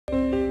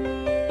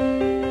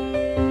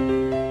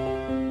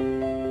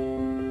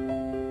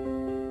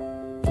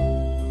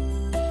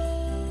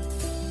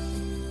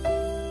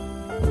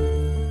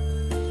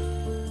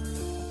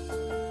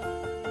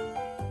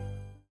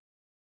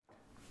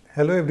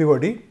Hello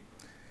everybody.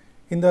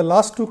 In the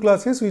last two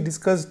classes we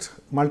discussed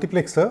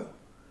multiplexer,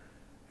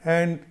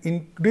 and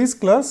in today's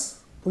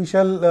class we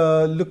shall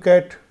look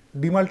at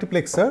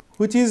demultiplexer,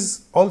 which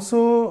is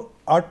also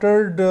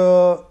uttered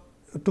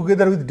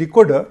together with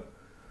decoder,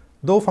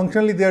 though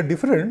functionally they are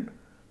different,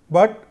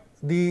 but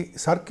the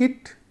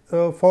circuit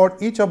for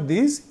each of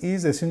these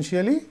is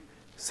essentially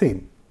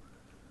same.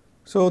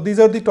 So these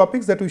are the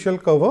topics that we shall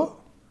cover,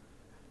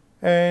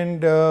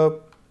 and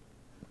to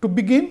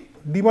begin,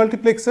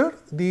 demultiplexer,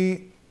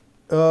 the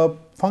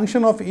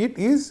function of it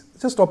is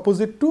just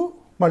opposite to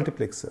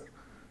multiplexer.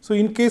 So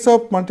in case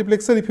of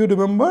multiplexer, if you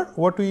remember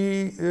what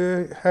we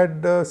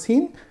had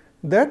seen,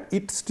 that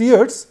it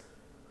steers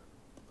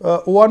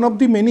one of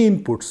the many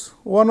inputs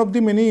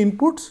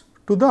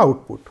to the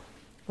output.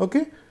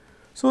 Okay.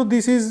 So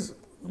this is,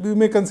 we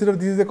may consider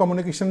this is a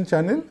communication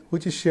channel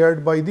which is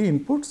shared by the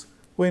inputs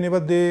whenever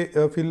they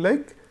feel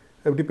like,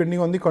 depending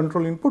on the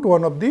control input,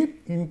 one of the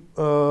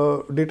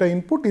data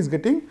input is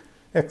getting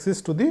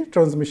access to the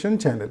transmission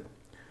channel.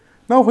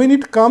 Now when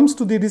it comes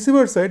to the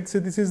receiver side, say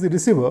this is the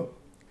receiver,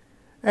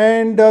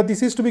 and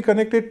this is to be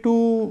connected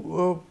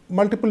to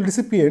multiple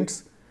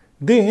recipients,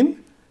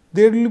 then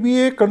there will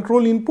be a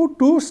control input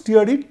to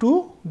steer it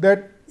to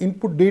that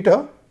input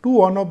data to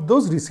one of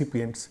those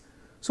recipients.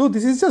 So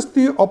this is just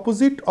the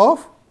opposite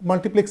of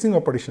multiplexing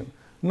operation.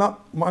 Now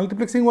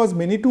multiplexing was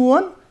many to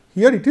one,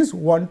 here it is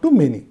one to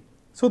many.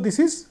 So this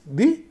is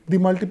the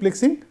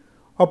demultiplexing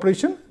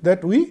operation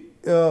that we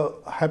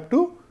have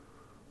to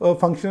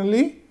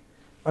functionally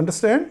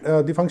understand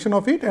the function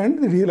of it and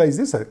realize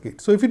the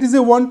circuit. So if it is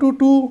a 1 to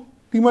 2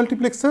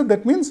 demultiplexer,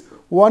 that means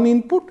one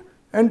input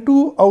and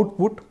two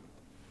output.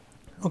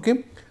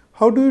 Okay.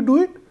 How do you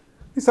do it?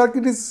 The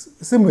circuit is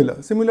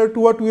similar to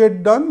what we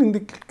had done in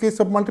the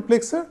case of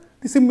multiplexer.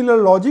 The similar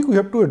logic we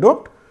have to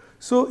adopt.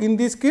 So in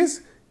this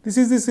case, this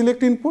is the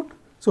select input.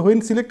 So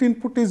when select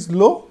input is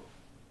low,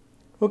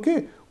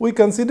 okay, we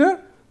consider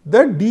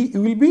that D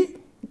will be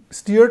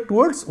steered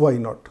towards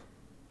Y0,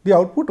 the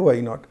output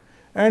Y0,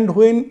 and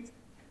when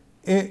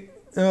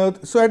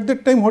so at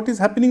that time what is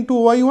happening to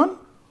Y1?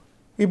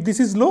 If this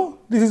is low,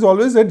 this is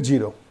always at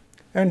 0,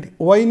 and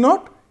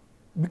Y0,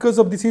 because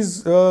of this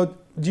is 0,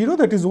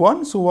 that is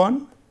 1, so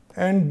 1,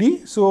 and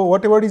D, so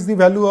whatever is the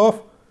value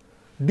of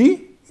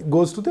D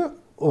goes to the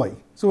Y.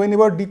 So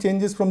whenever D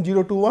changes from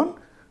 0 to 1,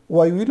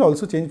 Y will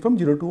also change from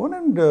 0 to 1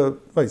 and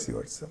vice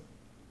versa.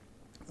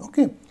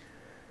 Okay.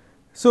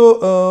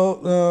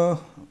 So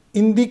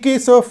in the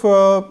case of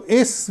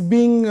S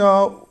being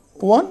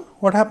 1,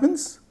 what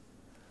happens?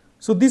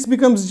 So this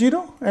becomes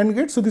 0 and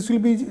gets, so this will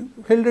be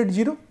held at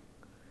 0,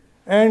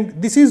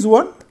 and this is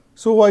 1,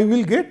 so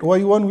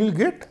Y1 will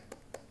get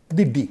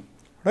the D,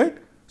 right.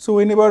 So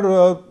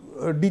whenever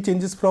D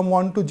changes from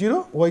 1 to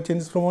 0, Y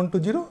changes from 1 to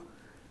 0,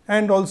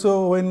 and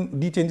also when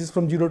D changes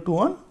from 0 to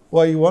 1,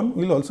 Y1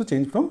 will also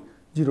change from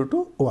 0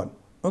 to 1.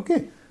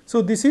 Okay.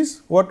 So this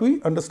is what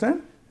we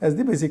understand as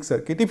the basic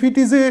circuit. If it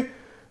is a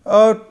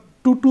 1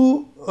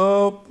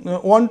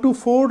 to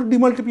 4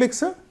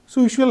 demultiplexer,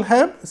 so we shall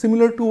have,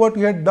 similar to what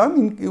we had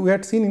done, we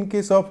had seen in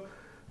case of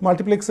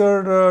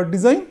multiplexer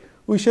design,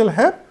 we shall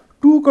have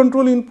two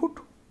control input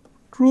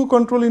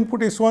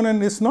S1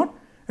 and S0,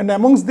 and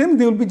amongst them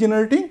they will be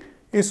generating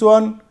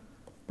S1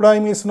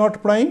 prime,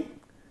 S0 prime,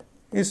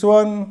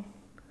 S1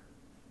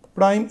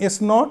 prime,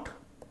 S0,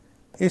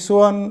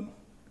 S1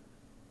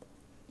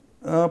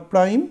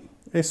 prime,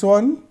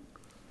 S1,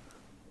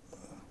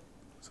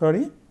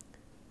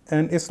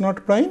 and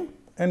S0 prime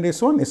and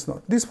S1,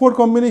 S0. These four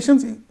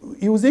combinations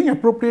using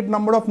appropriate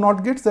number of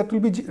NOT gates that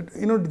will be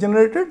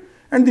generated,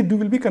 and they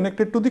will be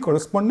connected to the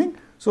corresponding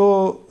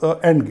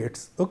AND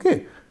gates.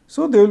 Okay.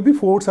 So there will be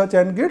 4 such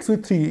AND gates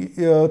with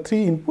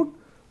three input,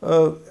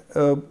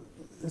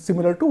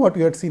 similar to what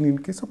we had seen in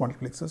case of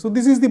multiplexer. So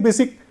this is the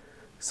basic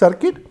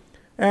circuit,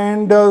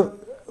 and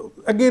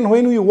again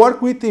when we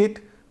work with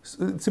it,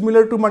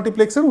 similar to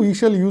multiplexer, we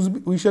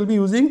shall be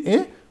using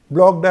a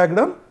block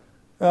diagram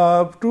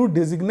to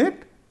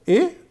designate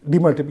a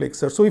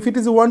demultiplexer. So if it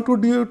is a 1 to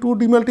 2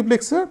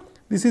 demultiplexer,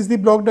 this is the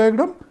block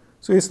diagram.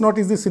 So S0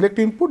 is the select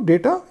input,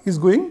 data is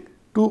going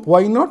to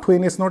Y0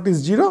 when S0 is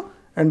 0,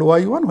 and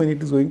Y1 when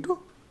it is going to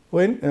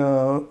when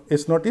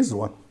S0 is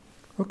 1.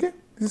 Okay,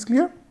 this is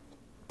clear.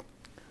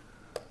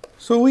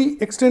 So we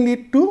extend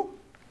it to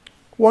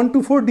 1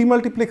 to 4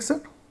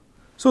 demultiplexer.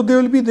 So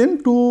there will be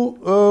then two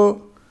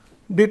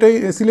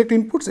data select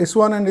inputs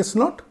S1 and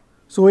S0.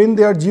 So when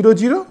they are 0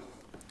 0,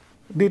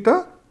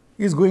 data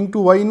is going to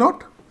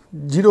Y0,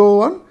 0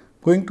 1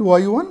 going to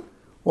Y1,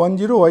 1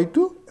 0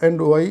 Y2,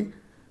 and Y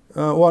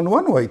 1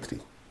 1 Y3.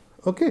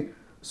 Okay.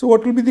 So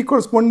what will be the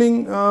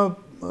corresponding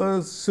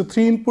so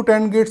 3 input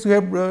AND gates? We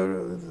have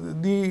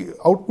the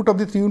output of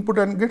the 3 input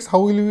AND gates. How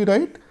will we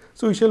write?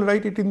 So we shall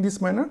write it in this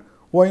manner.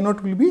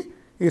 Y0 will be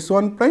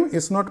S1 prime,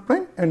 S0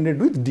 prime, ANDed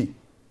with D.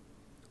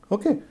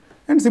 Okay.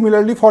 And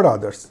similarly for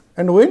others.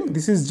 And when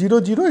this is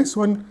 0 0,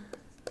 S1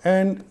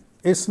 and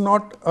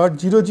S0 are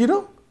 0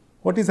 0,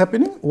 what is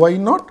happening?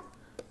 Y0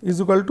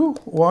 is equal to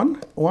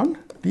 1 1,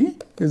 D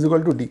is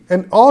equal to D,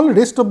 and all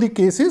rest of the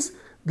cases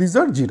these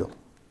are 0,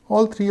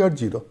 all 3 are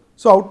 0.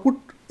 So, output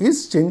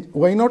is change,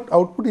 Y naught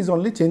output is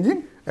only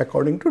changing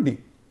according to D.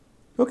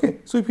 Okay.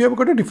 So, if you have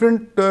got a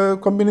different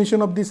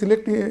combination of the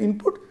select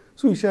input,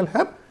 so we shall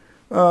have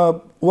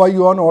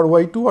Y1 or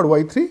Y2 or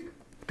Y3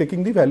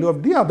 taking the value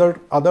of the other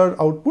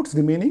outputs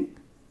remaining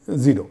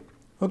 0.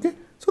 Okay.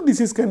 So,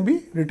 this can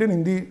be written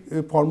in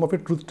the form of a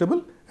truth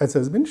table as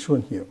has been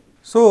shown here.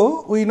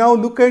 So, we now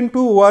look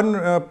into one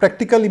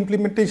practical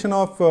implementation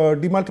of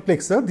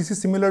demultiplexer. This is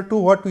similar to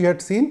what we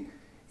had seen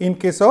in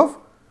case of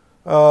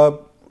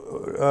 4-to-1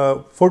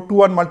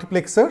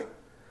 multiplexer.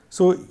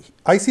 So,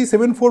 IC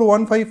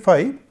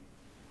 74155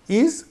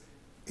 is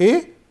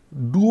a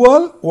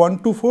dual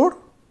 1-to-4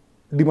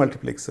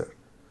 demultiplexer.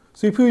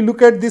 So, if we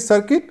look at this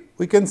circuit,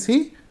 we can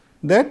see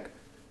that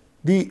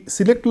the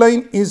select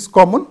line is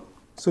common.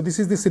 So, this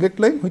is the select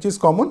line which is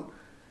common,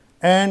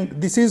 and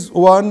this is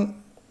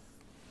one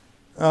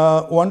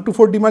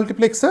 1-to-4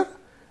 demultiplexer,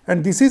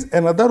 and this is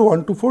another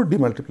 1-to-4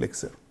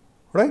 demultiplexer,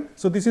 right.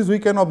 So, this is we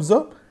can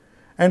observe,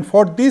 and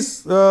for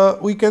this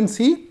we can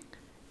see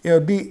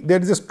there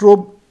is a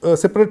strobe,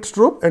 separate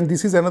strobe, and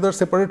this is another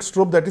separate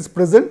strobe that is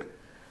present,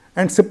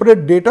 and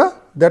separate data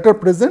that are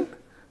present.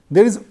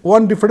 There is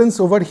one difference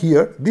over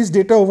here, this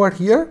data over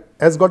here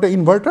has got an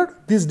inverter,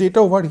 this data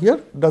over here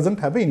does not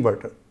have an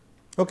inverter.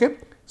 Okay.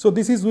 So,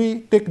 this is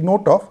we take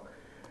note of,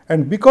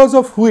 and because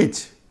of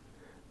which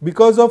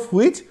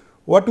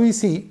what we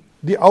see,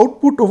 the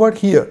output over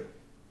here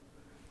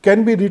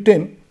can be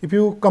written if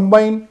you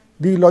combine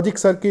the logic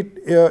circuit,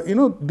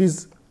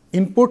 these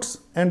inputs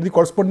and the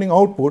corresponding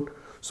output.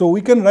 So,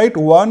 we can write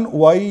 1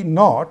 Y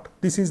naught,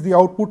 this is the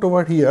output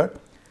over here,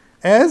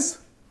 as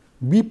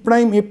B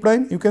prime A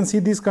prime. You can see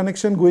this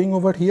connection going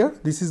over here,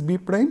 this is B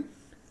prime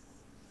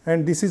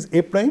and this is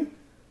A prime.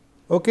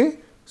 Okay.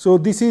 So,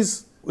 this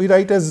is we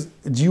write as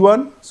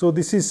G1. So,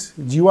 this is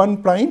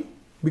G1 prime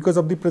because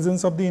of the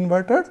presence of the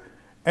inverter,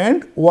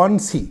 and 1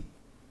 C.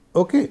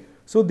 Okay.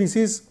 So, this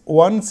is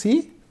 1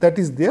 C that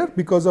is there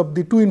because of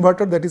the 2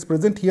 inverter that is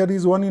present. Here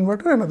is one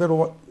inverter, another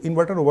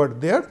inverter over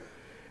there,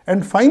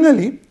 and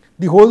finally,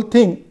 the whole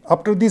thing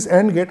after this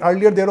AND gate.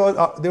 Earlier there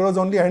was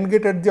only AND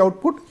gate at the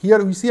output.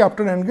 Here we see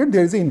after AND gate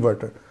there is an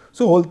inverter.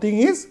 So, whole thing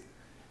is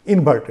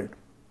inverted.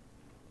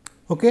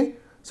 Okay.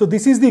 So,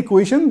 this is the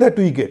equation that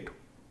we get.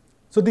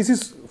 So, this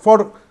is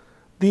for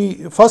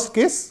the first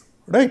case,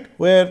 right,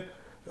 where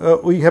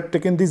we have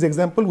taken this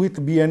example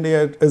with B and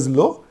A as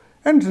low,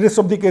 and rest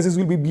of the cases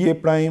will be B A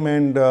prime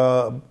and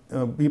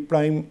B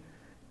prime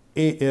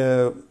A,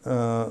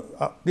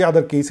 the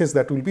other cases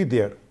that will be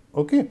there.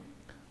 Okay.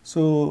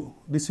 So,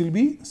 this will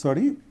be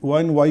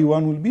one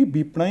Y1 will be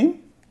B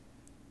prime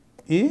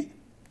A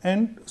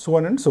and so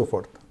on and so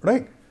forth,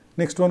 right.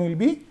 Next one will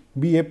be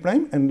B A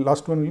prime and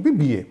last one will be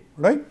B A,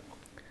 right.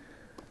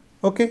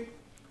 Okay.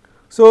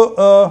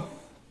 So,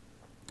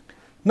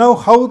 now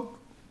how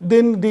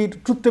then the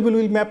truth table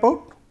will map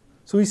out?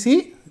 So, we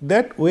see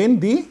that when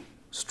the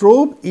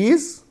strobe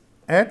is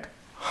at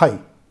high.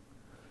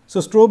 So,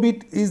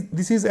 strobe is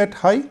this is at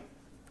high,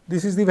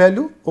 this is the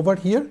value over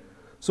here.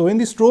 So, when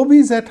the strobe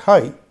is at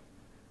high,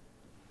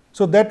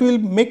 so that will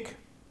make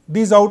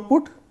this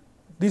output,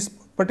 this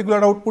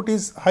particular output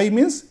is high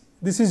means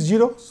this is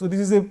 0. So, this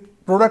is a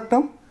product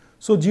term.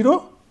 So,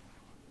 0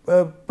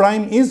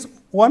 prime is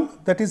 1,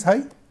 that is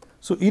high.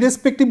 So,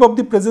 irrespective of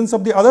the presence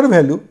of the other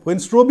value, when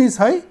strobe is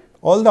high,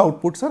 all the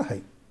outputs are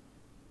high.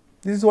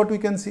 This is what we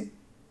can see,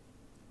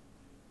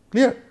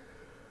 clear.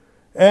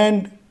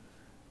 And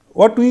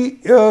what we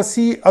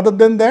see other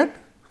than that,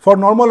 for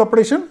normal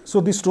operation,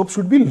 so this strobe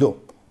should be low,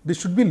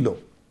 this should be low.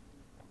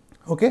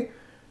 Okay.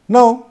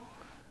 Now,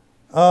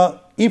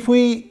 if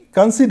we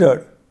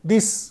consider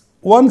this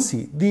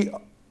 1C,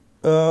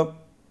 the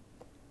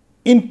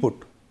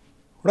input,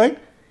 right,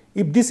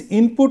 if this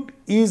input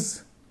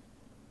is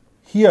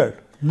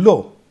here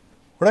low,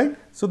 right.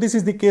 So, this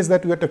is the case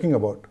that we are talking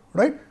about,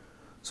 right.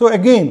 So,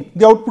 again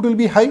the output will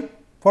be high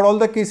for all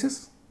the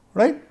cases,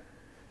 right.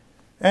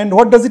 And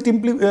what does it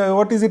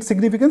what is its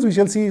significance, we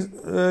shall see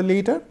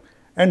later.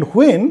 And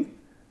when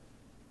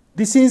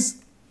this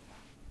is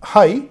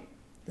high,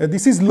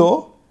 this is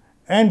low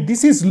and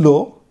this is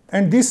low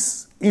and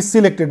this is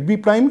selected, B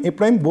prime, A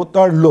prime both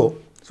are low.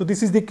 So,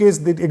 this is the case,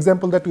 the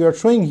example that we are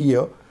showing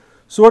here.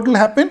 So, what will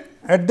happen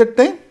at that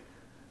time?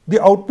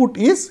 The output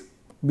is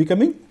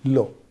becoming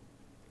low.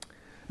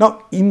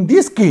 Now, in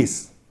this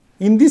case,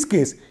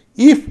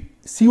 if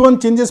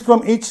C1 changes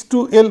from H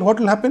to L, what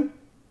will happen?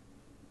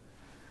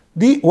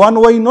 The 1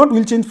 Y naught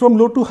will change from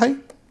low to high,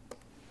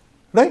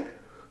 right.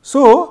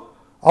 So,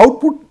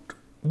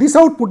 this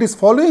output is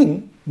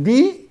following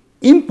the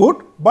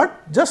input,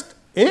 but just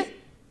a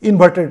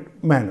inverted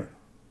manner.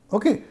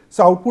 Okay.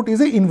 So, output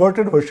is a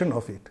inverted version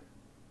of it.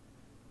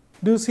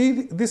 Do you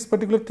see this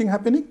particular thing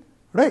happening,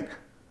 right?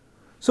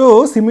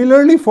 So,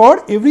 similarly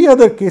for every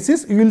other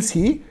cases, you will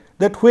see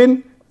that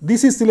when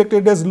this is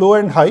selected as low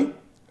and high,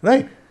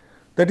 right,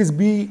 that is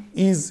B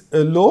is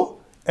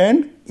low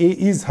and A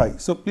is high.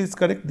 So, please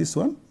correct this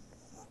one,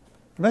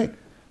 right,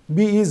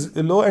 B is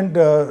low and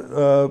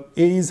A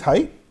is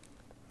high,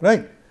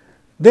 right.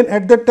 then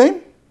at that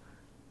time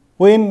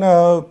when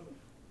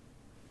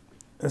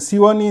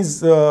C1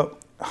 is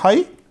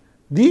high,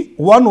 the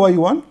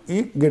 1y1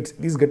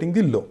 is getting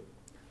the low.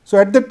 So,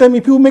 at that time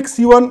if you make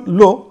C1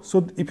 low,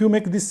 so if you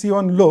make this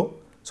C1 low,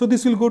 so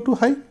this will go to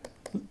high,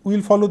 we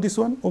will follow this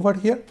one over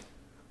here.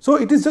 So,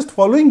 it is just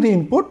following the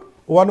input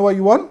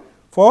 1y1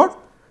 for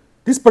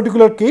this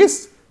particular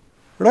case,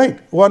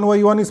 right.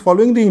 1y1 is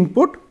following the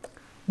input,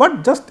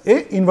 but just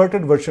a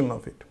inverted version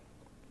of it.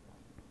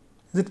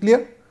 Is it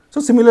clear? So,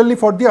 similarly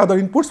for the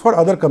other inputs for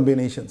other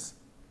combinations.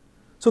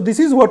 So, this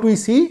is what we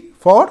see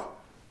for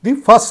the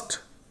first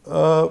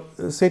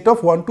set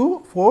of 1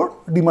 to 4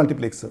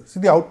 demultiplexer. See,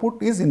 the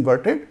output is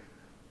inverted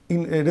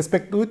in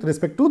respect to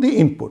the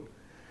input.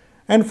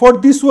 And for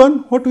this one,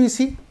 what we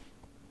see?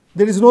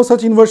 There is no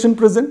such inversion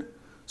present.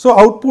 So,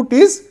 output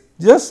is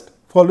just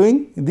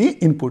following the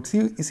input.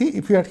 See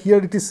if you are here,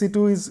 it is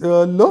C2 is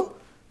low,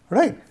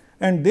 right,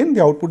 and then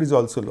the output is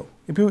also low.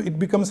 If it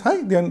becomes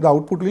high, then the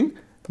output will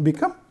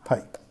become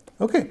high.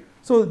 Okay.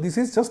 So, this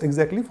is just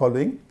exactly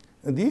following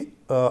the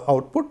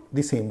output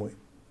the same way.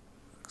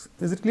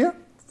 Is it clear?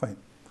 Fine.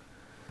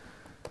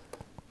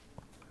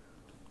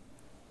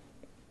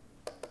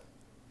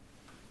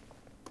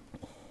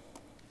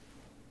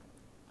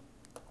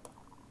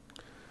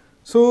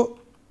 So,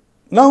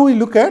 now we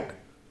look at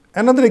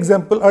another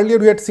example. Earlier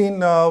we had seen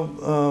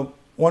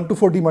 1 to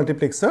 4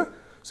 demultiplexer.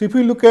 So, if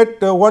we look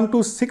at 1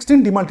 to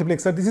 16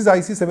 demultiplexer, this is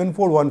IC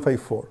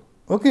 74154.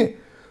 Okay.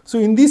 So,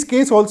 in this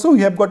case also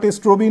we have got a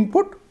Strobe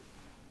input,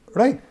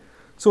 right.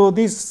 So,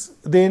 this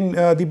then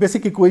the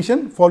basic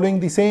equation following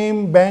the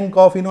same bank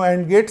of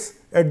AND gates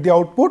at the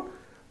output,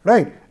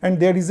 right, and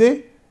there is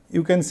a,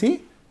 you can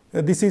see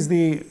this is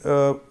the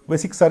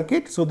basic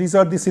circuit. So, these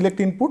are the select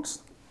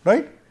inputs,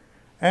 right,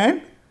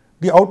 and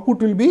the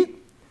output will be,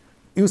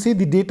 you see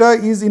the data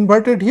is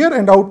inverted here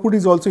and output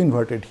is also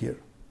inverted here.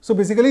 So,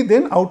 basically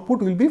then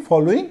output will be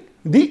following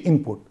the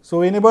input. So,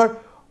 whenever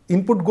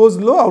input goes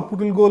low, output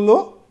will go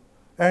low,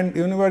 and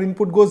whenever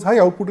input goes high,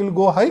 output will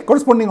go high,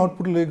 corresponding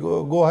output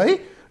will go high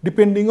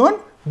depending on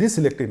the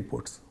select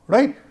inputs,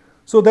 right.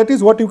 So, that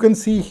is what you can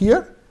see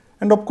here,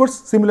 and of course,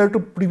 similar to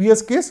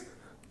previous case,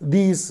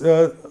 this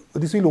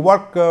will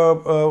work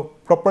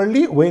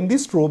properly when the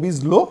Strobe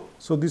is low.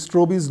 So, this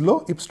Strobe is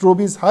low. If Strobe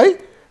is high,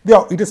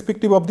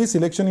 irrespective of the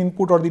selection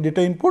input or the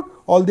data input,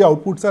 all the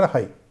outputs are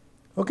high.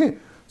 Okay.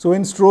 So,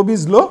 when Strobe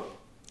is low,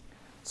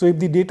 so if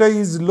the data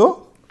is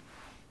low,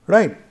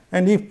 right,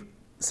 and if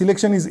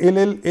selection is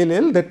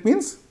LL, that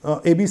means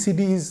ABCD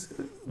is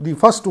the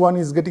first one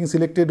is getting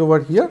selected over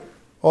here,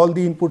 all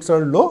the inputs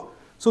are low.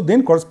 So,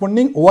 then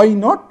corresponding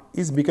Y0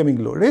 is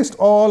becoming low, rest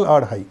all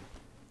are high.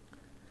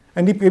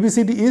 And if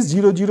ABCD is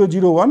 0, 0,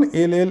 0, 1,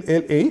 LL,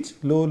 LH,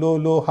 low, low,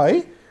 low,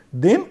 high,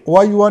 then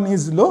Y1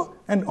 is low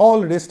and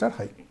all rest are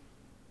high.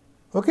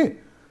 Okay.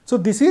 So,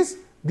 this is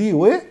the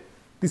way,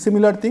 the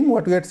similar thing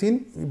what we had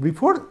seen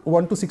before.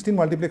 1 to 16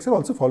 multiplexer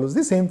also follows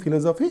the same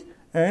philosophy,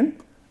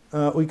 and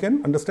we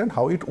can understand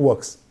how it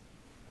works.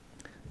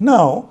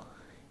 Now,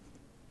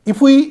 if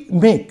we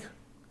make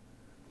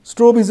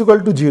Strobe is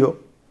equal to 0,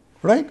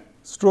 right,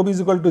 Strobe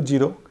is equal to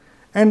 0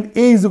 and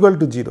A is equal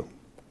to 0.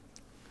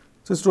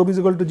 So, Strobe is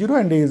equal to 0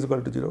 and A is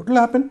equal to 0, what will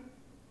happen?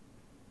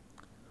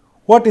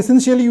 What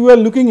essentially you are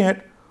looking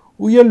at,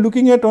 we are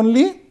looking at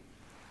only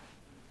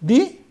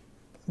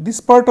this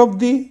part of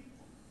the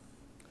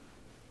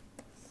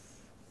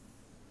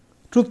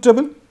truth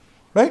table,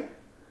 right.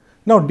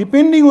 Now,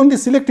 depending on the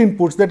select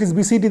inputs, that is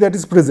BCD that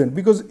is present,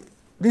 because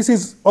this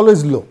is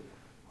always low,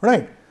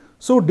 right.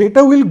 So,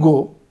 data will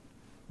go,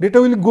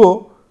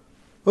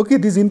 okay,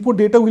 this input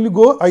data will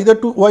go either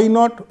to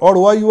Y0 or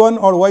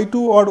Y1 or Y2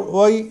 or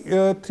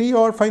Y3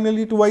 or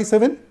finally to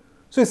Y7.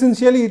 So,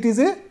 essentially it is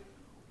a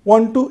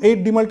 1 to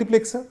 8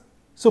 demultiplexer.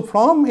 So,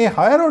 from a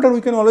higher order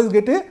we can always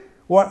get a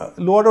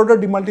lower order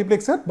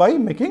demultiplexer by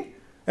making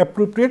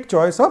appropriate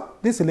choice of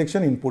the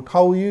selection input,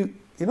 how you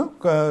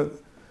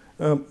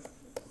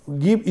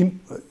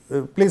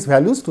place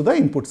values to the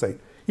input side.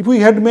 If we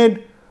had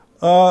made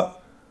A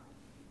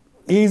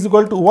is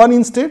equal to 1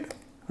 instead,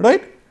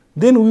 right,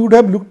 then we would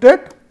have looked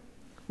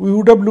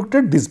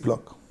at this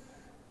block,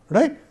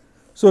 right.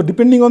 So,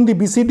 depending on the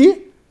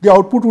BCD, the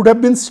output would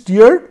have been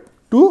steered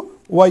to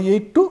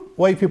Y8 to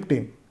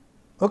Y15.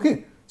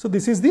 Okay. So,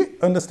 this is the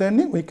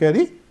understanding we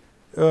carry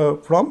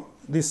from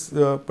this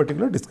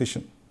particular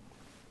discussion.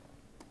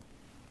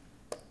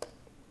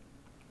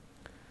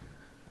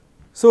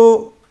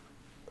 So,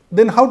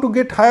 then how to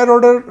get higher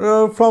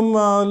order from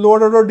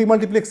lower order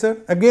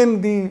demultiplexer?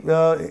 Again,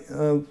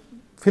 the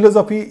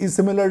philosophy is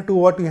similar to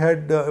what we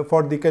had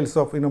for the case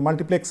of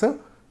multiplexer,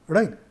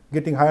 right,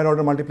 getting higher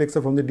order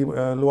multiplexer from the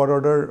lower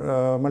order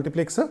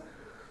multiplexer.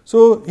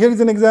 So, here is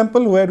an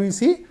example where we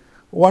see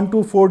 1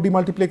 to 4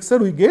 demultiplexer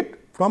we get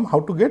from,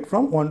 how to get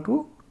from 1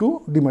 to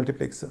 2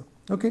 demultiplexer.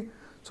 Okay.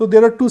 So,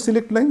 there are two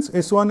select lines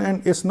S1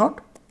 and S0,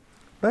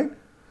 right.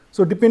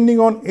 So, depending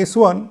on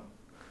S1,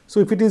 so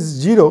if it is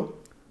 0,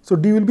 so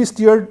D will be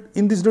steered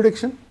in this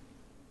direction,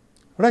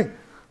 right.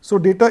 So,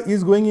 data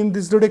is going in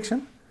this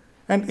direction,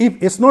 and if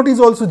S0 is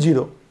also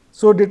 0,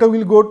 So data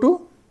will go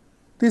to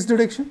this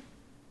direction,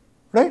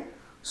 right.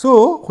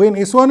 So when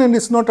S1 and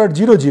S0 are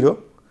 0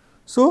 0,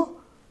 so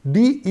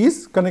D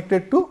is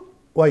connected to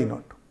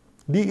Y0,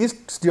 D is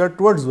steered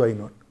towards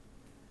Y0.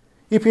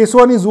 If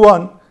S1 is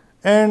 1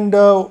 and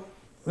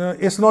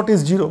S0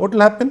 is 0, what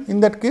will happen in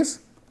that case?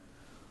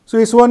 So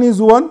S1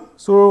 is 1,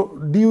 so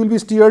D will be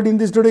steered in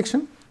this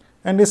direction,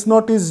 and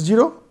S0 is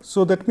 0,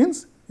 so that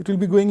means it will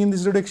be going in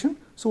this direction,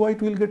 so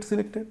Y2 will get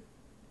selected.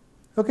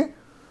 Okay.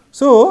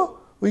 So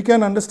we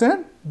can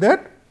understand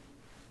that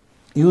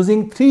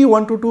using 3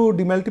 1 to 2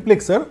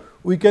 demultiplexer,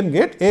 we can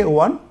get a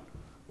 1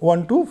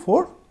 to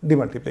 4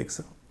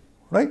 demultiplexer,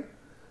 right.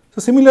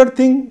 So similar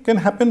thing can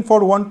happen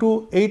for 1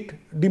 to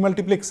 8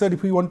 demultiplexer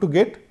if we want to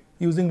get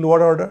using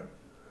lower order.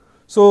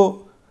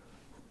 So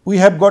we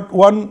have got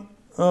 1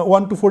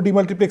 to 4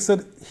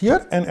 demultiplexer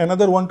here and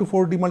another 1 to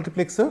 4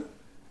 demultiplexer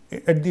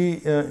at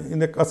the in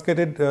the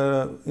cascaded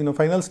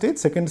final stage,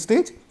 second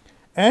stage,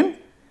 and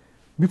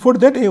before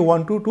that a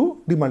 1 to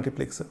 2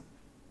 demultiplexer,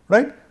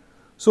 right.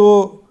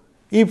 So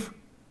if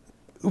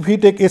we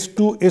take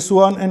S2,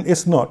 S1 and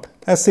S0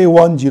 as say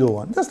 1 0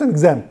 1, just an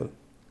example,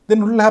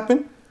 then what will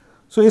happen?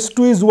 So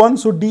S2 is 1,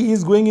 so D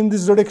is going in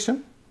this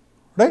direction,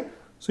 right.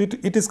 So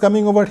it is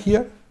coming over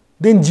here,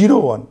 then 0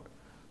 1.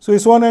 So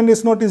S1 and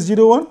S0 is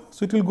 0 1,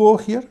 so it will go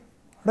here,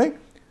 right.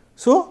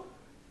 So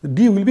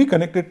D will be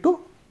connected to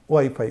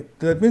Y5.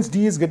 That means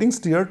D is getting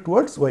steered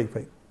towards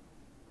Y5.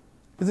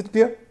 Is it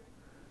clear?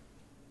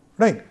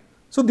 Right.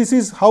 So this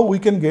is how we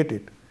can get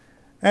it.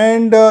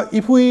 And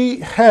if we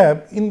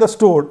have in the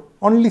store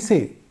only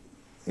say,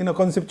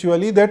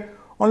 conceptually that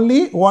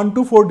only 1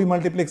 to 4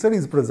 demultiplexer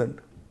is present.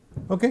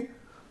 Okay.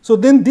 So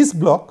then this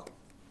block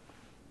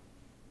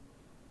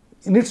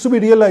needs to be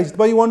realized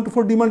by 1 to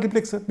 4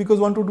 demultiplexer, because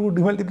 1 to 2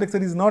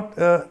 demultiplexer is not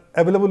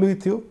available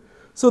with you.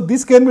 So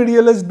this can be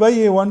realized by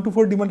a 1 to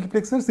 4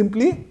 demultiplexer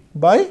simply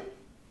by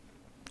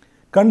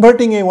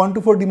converting a 1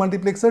 to 4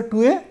 demultiplexer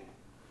to a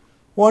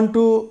 1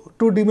 to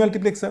 2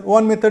 demultiplexer.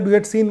 One method we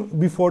had seen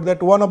before,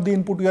 that one of the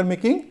input we are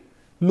making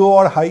low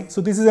or high.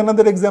 So this is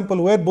another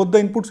example where both the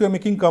inputs we are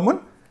making common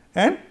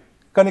and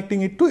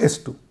connecting it to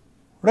S2,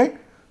 right.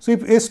 So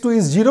if S2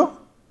 is 0,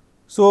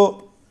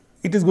 so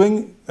it is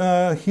going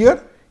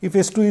here. If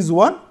S2 is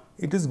 1,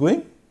 it is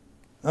going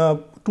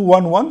to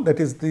 1 1, that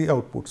is the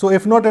output. So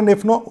F0 and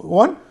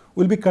F1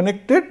 will be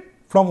connected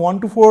from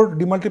 1 to 4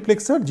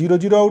 demultiplexer, 0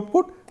 0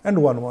 output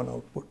and 1 1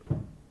 output.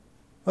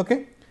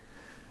 Okay.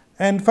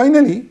 And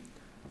finally,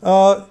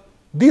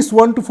 this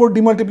 1 to 4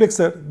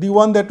 demultiplexer, the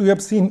one that we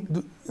have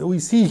seen, we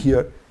see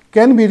here,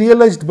 can be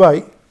realized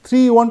by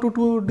 3 1 to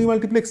 2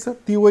 demultiplexer,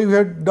 the way we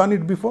had done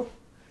it before.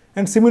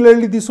 And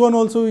similarly, this one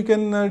also we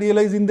can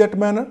realize in that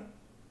manner.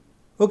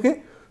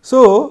 Okay.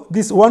 So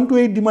this 1 to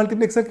 8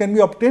 demultiplexer can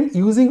be obtained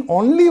using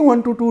only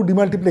 1 to 2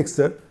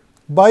 demultiplexer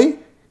by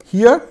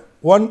here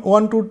 1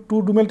 to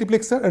 2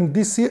 demultiplexer, and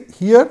this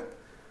here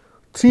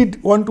 3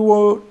 1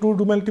 to 2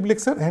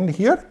 demultiplexer, and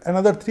here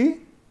another 3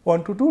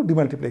 1 to 2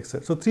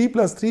 demultiplexer. So 3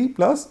 plus 3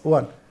 plus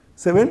 1,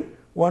 7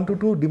 1 to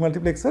 2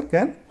 demultiplexer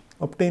can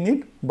obtain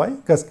it by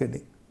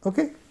cascading.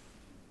 Okay.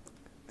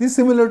 This is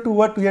similar to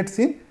what we had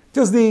seen,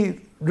 just the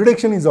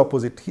direction is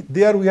opposite.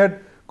 There we had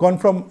gone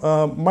from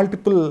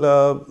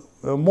multiple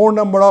more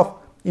number of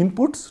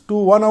inputs to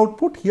one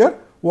output, here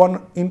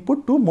one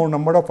input to more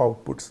number of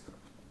outputs.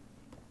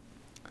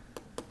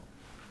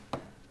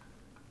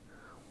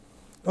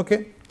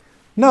 Okay.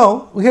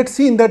 Now we had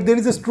seen that there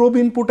is a strobe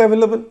input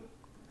available.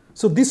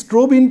 So this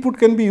strobe input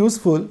can be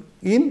useful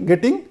in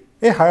getting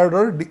a higher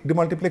order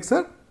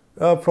demultiplexer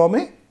from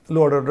a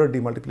lower order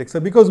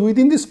demultiplexer, because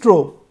within the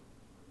strobe,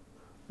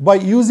 by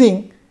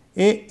using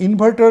a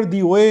inverter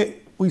the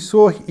way we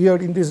saw here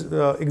in this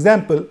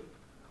example,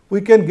 we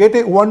can get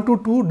a 1 to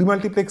 2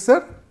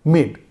 demultiplexer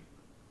made.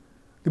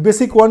 The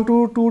basic 1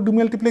 to 2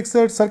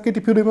 demultiplexer circuit,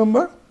 if you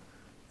remember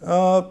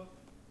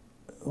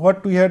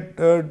what we had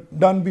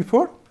done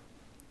before.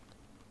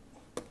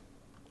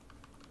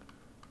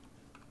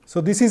 So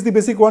this is the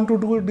basic 1 to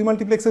 2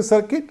 demultiplexer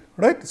circuit,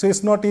 right. So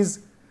S0 is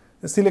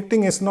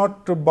selecting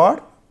S0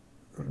 bar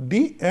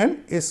D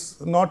and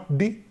S0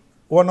 D,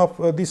 one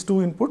of these two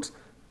inputs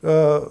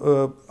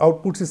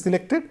outputs is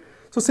selected.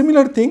 So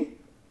similar thing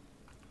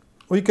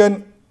we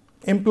can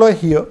employ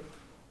here,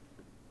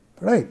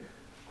 right,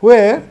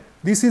 where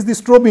this is the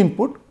strobe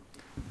input.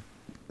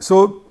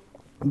 So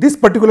this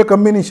particular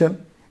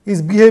combination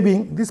is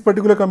behaving,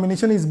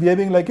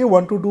 like a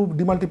 1 to 2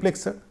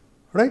 demultiplexer,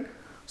 right.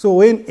 So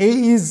when A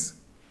is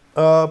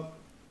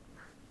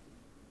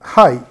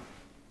high,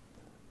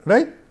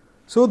 right,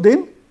 so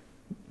then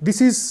this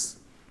is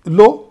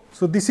low.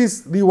 So this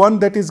is the one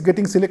that is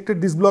getting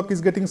selected, this block is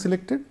getting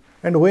selected,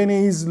 and when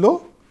A is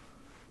low,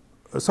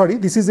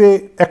 this is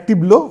a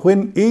active low.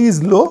 When A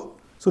is low,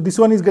 so this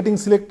one is getting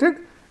selected,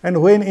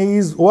 and when A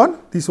is 1,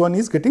 this one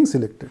is getting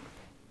selected,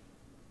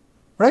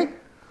 right.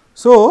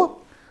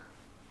 So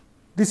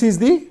this is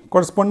the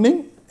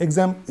corresponding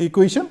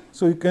equation.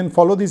 So you can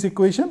follow this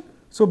equation.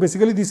 So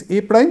basically this A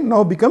prime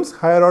now becomes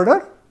higher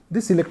order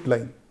the select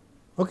line.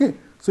 Okay.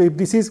 So if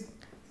this is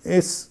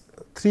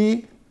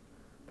S3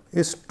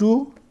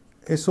 S2,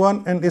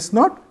 S1 and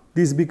S0,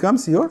 this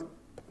becomes your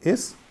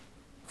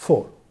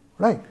S4,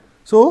 right.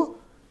 So,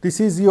 this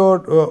is your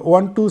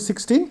 1 to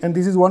 16 and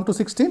this is 1 to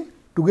 16,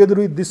 together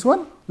with this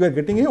one we are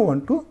getting a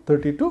 1 to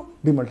 32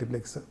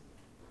 demultiplexer.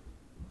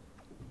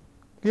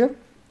 Clear?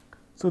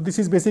 So, this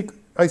is basic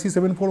IC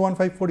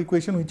 74154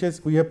 equation which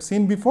we have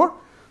seen before.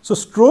 So,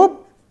 strobe,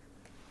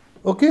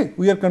 okay,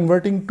 we are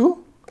converting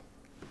to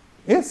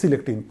a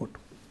select input.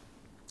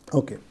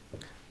 Okay.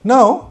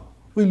 Now,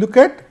 we look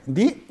at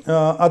the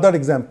other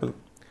example.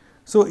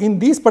 So, in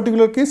this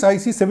particular case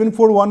IC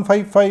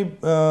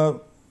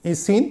 74155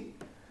 is seen.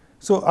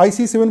 So,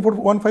 IC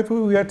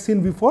 74155 we had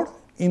seen before.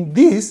 In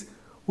this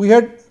we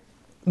had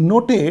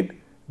noted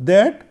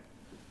that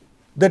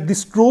the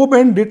strobe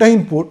and data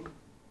input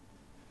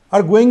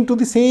are going to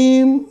the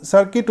same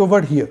circuit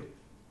over here.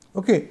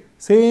 Okay.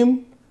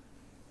 Same,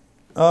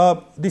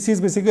 this is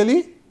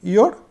basically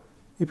your,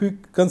 if you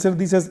consider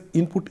this as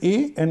input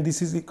A and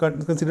this is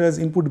considered as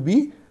input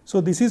B. So,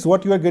 this is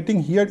what you are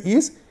getting here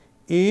is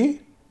A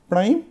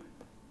prime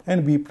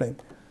and B prime.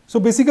 So,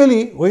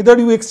 basically whether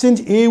you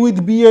exchange A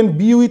with B and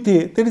B with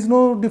A, there is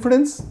no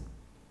difference.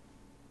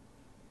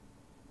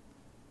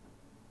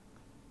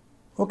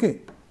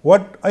 Okay.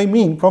 What I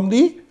mean, from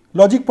the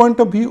logic point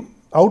of view,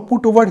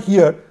 output over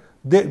here,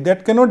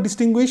 that cannot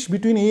distinguish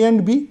between A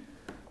and B.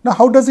 Now,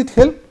 how does it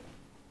help?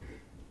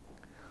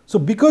 So,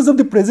 because of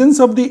the presence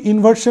of the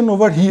inversion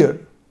over here,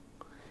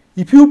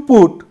 if you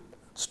put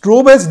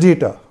strobe as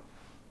data,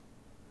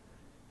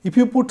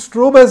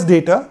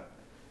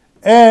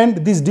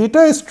 and this data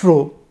is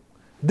strobe,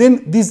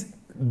 then this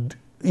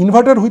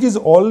inverter which is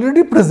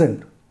already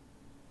present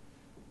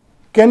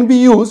can be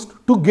used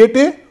to get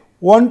a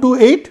 1 to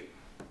 8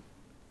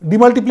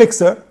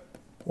 demultiplexer,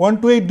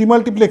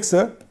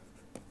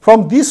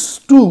 from this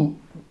to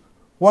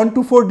 1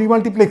 to 4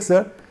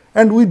 demultiplexer,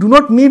 and we do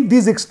not need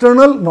this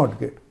external NOT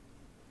gate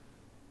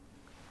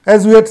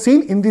as we had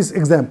seen in this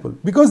example,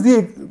 because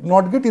the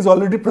NOT gate is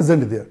already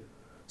present there.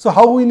 So,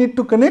 how we need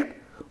to connect?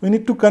 We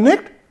need to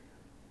connect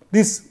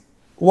this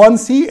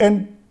 1C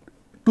and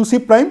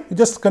 2C prime,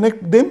 just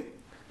connect them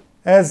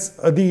as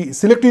the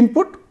select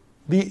input,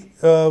 the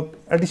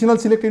additional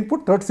select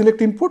input, third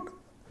select input,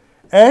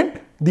 and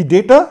the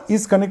data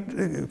is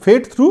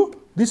fed through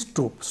this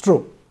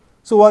strobe.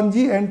 So,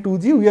 1G and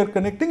 2G we are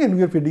connecting and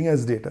we are feeding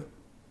as data.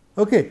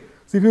 Okay.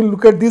 So, if you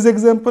look at this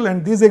example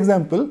and this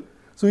example,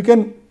 so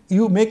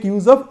you make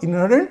use of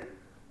inherent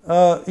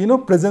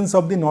presence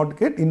of the NOT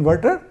gate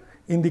inverter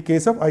in the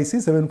case of IC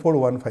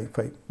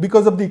 74155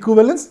 because of the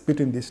equivalence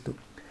between these two.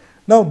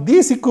 Now,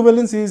 this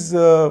equivalence is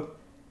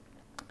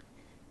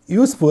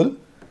useful,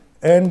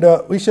 and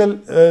we shall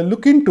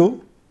look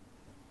into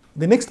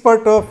the next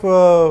part of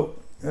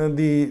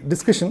the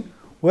discussion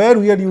where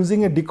we are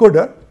using a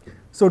decoder.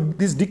 So,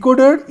 this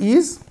decoder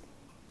is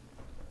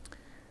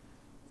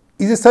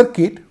a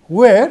circuit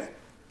where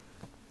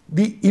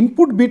the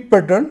input bit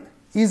pattern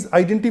is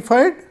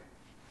identified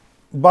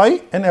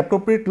by an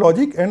appropriate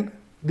logic and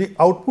the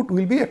output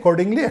will be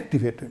accordingly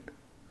activated.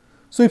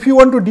 So, if you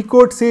want to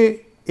decode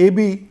say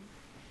AB,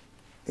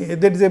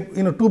 that is a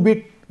 2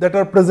 bit that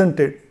are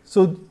presented.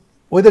 So,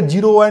 whether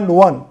 0 and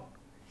 1,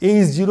 A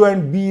is 0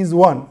 and B is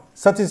 1,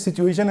 such a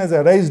situation has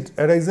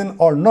arisen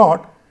or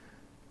not,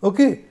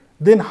 okay,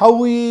 then how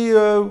we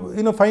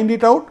find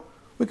it out?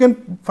 We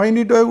can find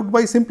it out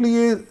by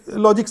simply a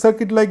logic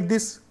circuit like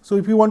this. So,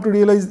 if you want to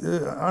realize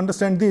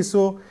understand this,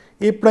 so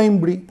A prime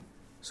B,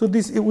 so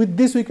with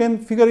this we can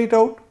figure it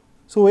out.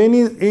 So, when A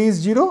is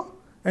 0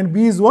 and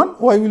B is 1,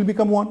 Y will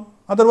become 1,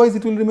 otherwise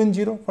it will remain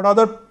 0. For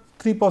other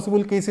 3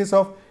 possible cases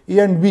of A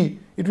and B,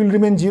 it will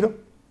remain 0.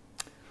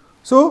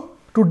 So,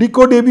 to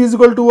decode AB is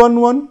equal to 1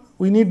 1,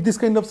 we need this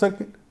kind of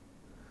circuit.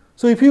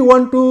 So, if you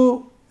want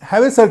to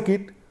have a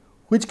circuit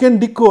which can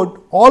decode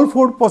all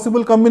 4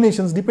 possible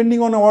combinations, depending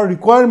on our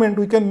requirement,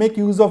 we can make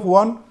use of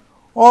one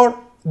or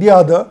the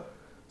other.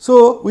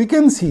 So, we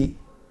can see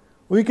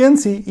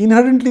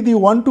inherently the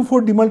 1 to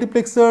 4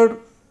 demultiplexer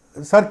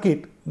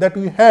circuit that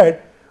we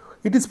had,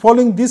 it is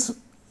following this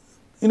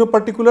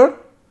particular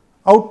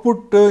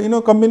output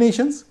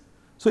combinations.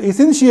 So,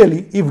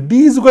 essentially if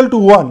D is equal to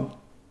 1,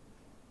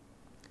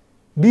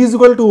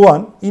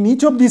 in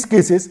each of these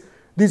cases,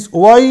 this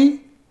Y0,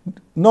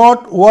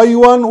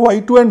 Y1,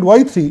 Y2 and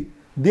Y3,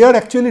 they are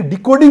actually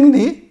decoding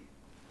the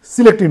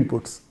select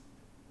inputs,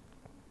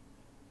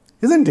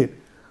 isn't it?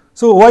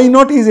 So,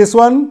 Y0 is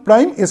S1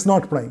 prime,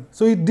 S0 prime.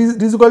 So, it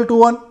is equal to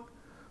 1.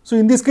 So,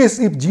 in this case,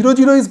 if 0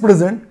 0 is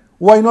present,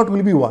 Y0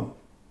 will be 1.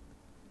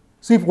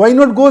 So, if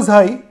Y0 goes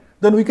high,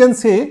 then we can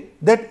say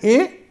that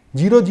A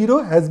 0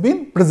 0 has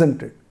been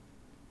presented,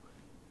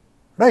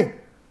 right,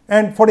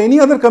 and for any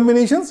other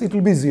combinations it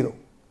will be 0.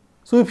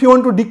 So, if you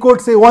want to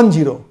decode say 1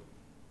 0,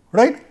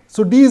 right.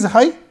 So, D is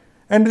high,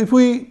 and if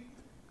we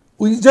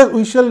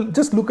shall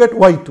just look at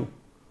Y2.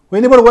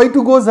 Whenever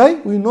Y2 goes high,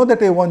 we know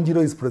that a 1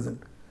 0 is present.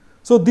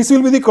 So, this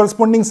will be the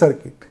corresponding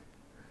circuit.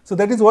 So,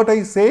 that is what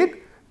I said,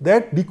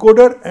 that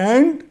decoder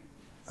and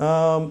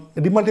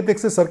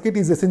demultiplexer circuit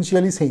is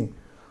essentially same.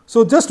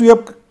 So, just we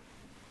have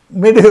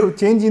made a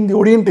change in the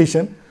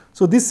orientation.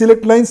 So this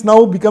select lines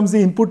now becomes the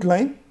input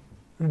line,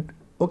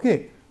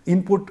 okay,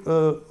 input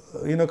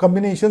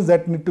combinations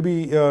that need to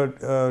be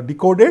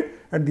decoded,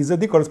 and these are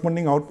the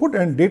corresponding output,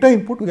 and data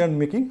input we are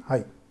making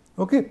high,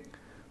 okay.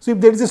 So if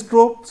there is a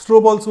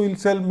strobe also we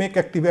shall make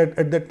active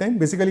at that time.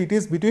 Basically it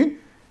is between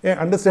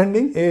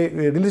understanding a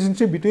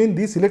relationship between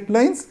the select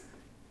lines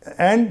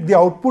and the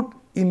output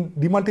in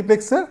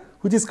demultiplexer,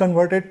 which is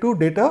converted to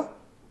data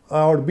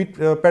or bit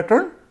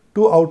pattern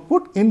to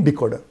output in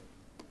decoder.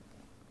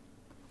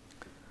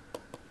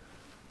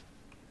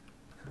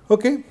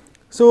 Okay.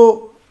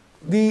 So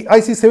the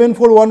IC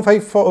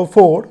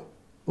 74154,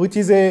 which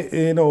is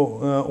a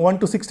 1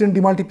 to 16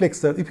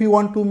 demultiplexer, if you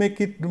want to make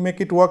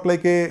it work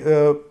like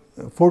a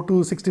 4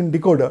 to 16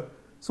 decoder,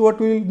 so what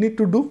we will need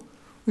to do?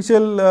 We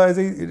shall, as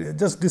I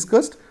just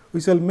discussed,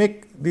 we shall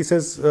make this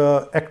as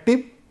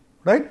active,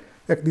 right?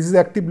 This is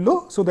active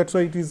low, so that's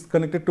why it is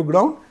connected to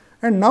ground,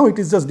 and now it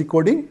is just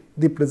decoding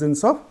the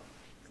presence of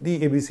the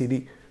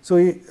ABCD. So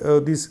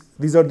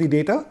these are the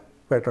data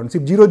patterns.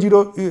 If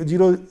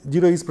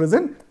 0000 is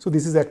present, so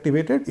this is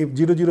activated. If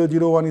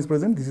 0001 is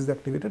present, this is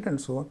activated,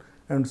 and so on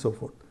and so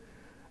forth.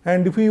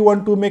 And if we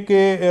want to make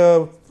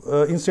a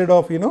instead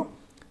of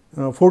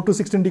 4 to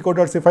 16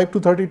 decoder, say 5 to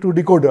 32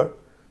 decoder.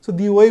 So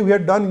the way we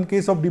had done in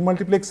case of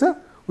demultiplexer,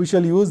 we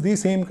shall use the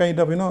same kind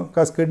of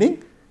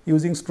cascading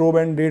using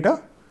strobe and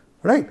data,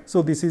 right.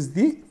 So this is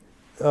the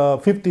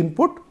fifth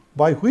input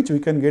by which we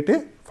can get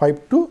a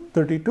 5 to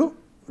 32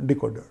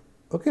 decoder,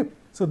 okay.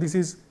 So this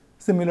is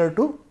similar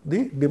to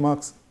the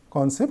Demarks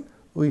concept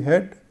we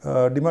had,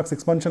 Demarks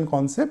expansion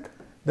concept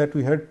that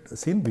we had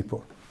seen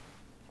before.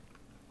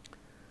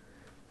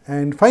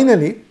 And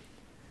finally,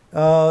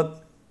 while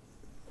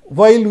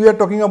we are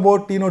talking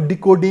about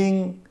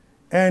decoding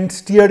and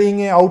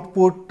steering a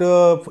output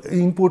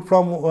input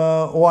from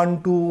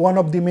one to one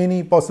of the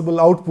many possible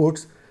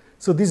outputs,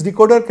 so this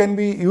decoder can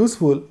be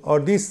useful, or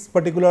this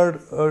particular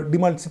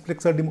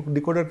demultiplexer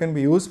decoder can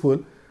be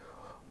useful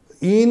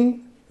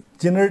in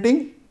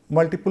generating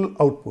multiple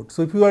outputs.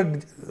 So if you are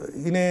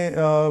in a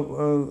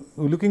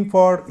looking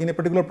for in a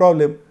particular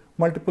problem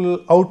multiple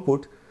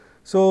outputs,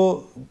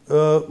 so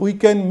we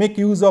can make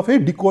use of a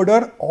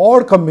decoder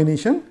or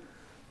combination.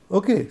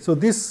 Okay, so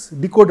this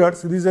decoder,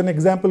 so this is an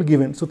example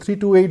given. So 3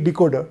 to 8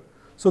 decoder.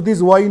 So this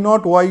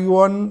Y0,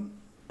 Y1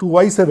 to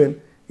Y7,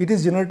 it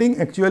is generating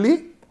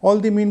actually all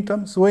the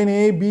minterms. So when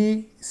A,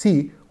 B,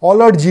 C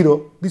all are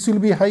 0, this will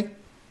be high,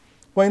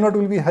 Y0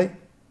 will be high,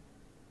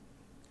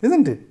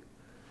 isn't it?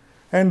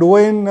 And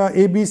when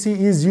A, B, C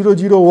is 0,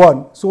 0,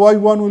 1, so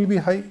Y1 will be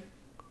high.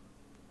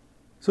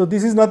 So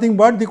this is nothing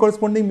but the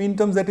corresponding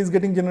minterms that is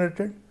getting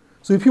generated.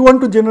 So if you want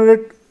to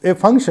generate a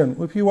function,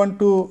 if you want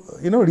to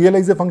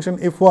realize a function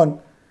f1,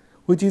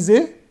 which is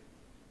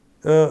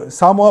a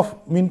sum of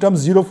minterms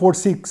 0, 4,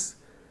 6,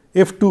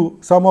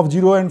 f2 sum of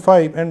 0 and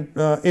 5, and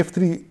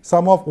f3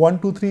 sum of 1,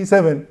 2, 3,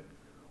 7,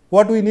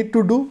 what we need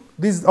to do?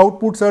 These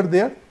outputs are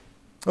there,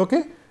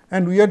 okay,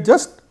 and we are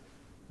just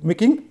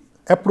making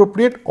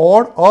appropriate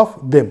OR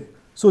of them.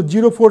 So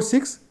 0, 4,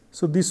 6,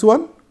 so this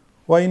one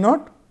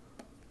Y0,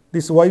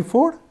 this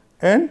Y4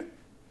 and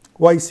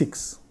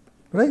Y6,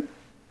 right.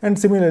 And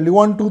similarly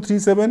 1, 2, 3,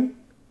 7,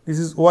 this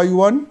is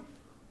Y1,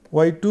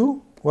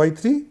 Y2,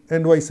 Y3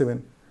 and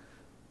Y7,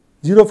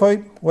 0, 5,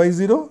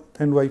 Y0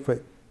 and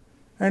Y5,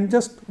 and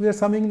just we are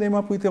summing them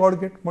up with a OR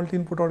gate,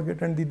 multi-input OR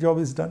gate, and the job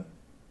is done,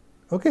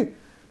 okay.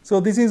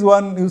 So this is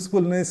one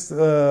usefulness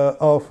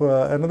of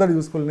another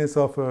usefulness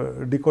of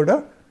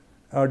decoder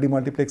or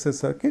demultiplexer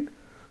circuit.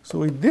 So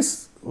with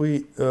this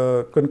we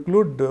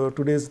conclude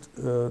today's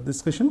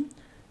discussion.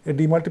 A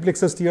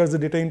demultiplexer steers the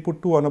data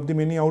input to one of the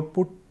many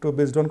output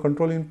based on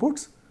control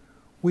inputs.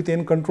 With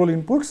n control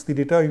inputs, the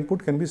data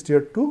input can be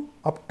steered to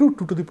up to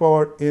 2 to the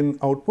power n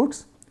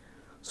outputs.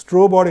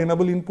 Strobe or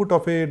enable input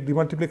of a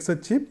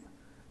demultiplexer chip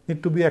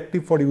need to be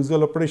active for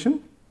usual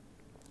operation.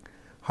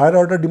 Higher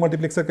order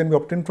demultiplexer can be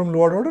obtained from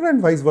lower order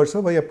and vice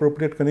versa by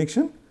appropriate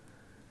connection.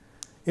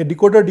 A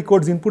decoder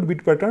decodes input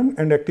bit pattern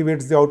and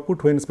activates the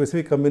output when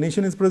specific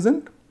combination is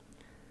present.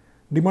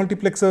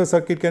 Demultiplexer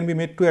circuit can be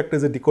made to act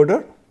as a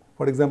decoder.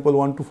 For example,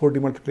 1 to 4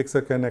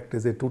 demultiplexer can act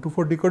as a 2 to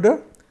 4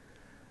 decoder.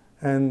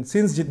 And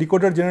since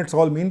decoder generates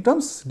all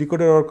minterms,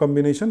 decoder or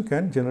combination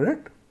can generate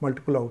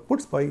multiple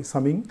outputs by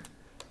summing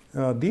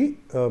the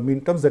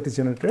minterms that is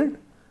generated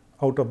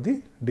out of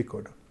the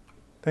decoder.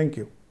 Thank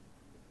you.